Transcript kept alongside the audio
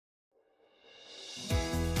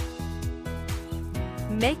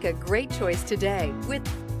Make a great choice today with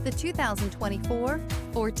the 2024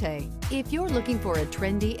 Forte. If you're looking for a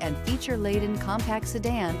trendy and feature-laden compact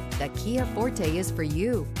sedan, the Kia Forte is for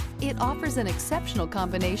you. It offers an exceptional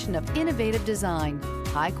combination of innovative design,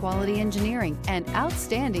 high-quality engineering, and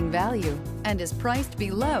outstanding value, and is priced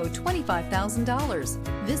below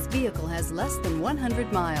 $25,000. This vehicle has less than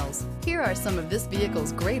 100 miles. Here are some of this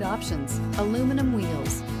vehicle's great options: aluminum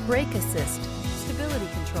wheels, brake assist, stability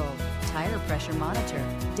control, tire pressure monitor,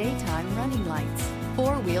 daytime running lights,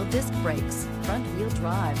 four-wheel disc brakes, front-wheel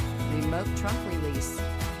drive, remote trunk release,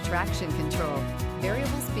 traction control,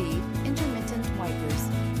 variable speed, intermittent wipers.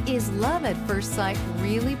 Is love at first sight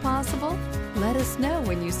really possible? Let us know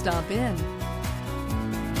when you stop in.